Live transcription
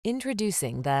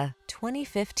Introducing the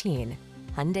 2015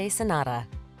 Hyundai Sonata.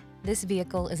 This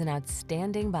vehicle is an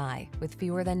outstanding buy with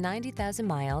fewer than 90,000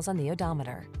 miles on the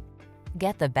odometer.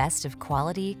 Get the best of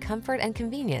quality, comfort, and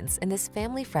convenience in this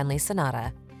family-friendly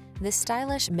Sonata. This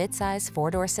stylish midsize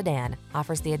four-door sedan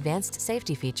offers the advanced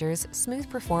safety features, smooth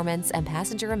performance, and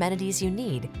passenger amenities you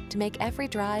need to make every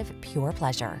drive pure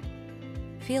pleasure.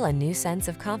 Feel a new sense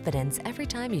of confidence every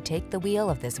time you take the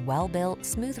wheel of this well-built,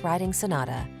 smooth-riding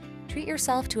Sonata. Treat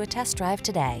yourself to a test drive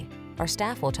today. Our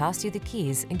staff will toss you the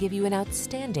keys and give you an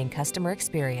outstanding customer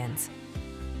experience.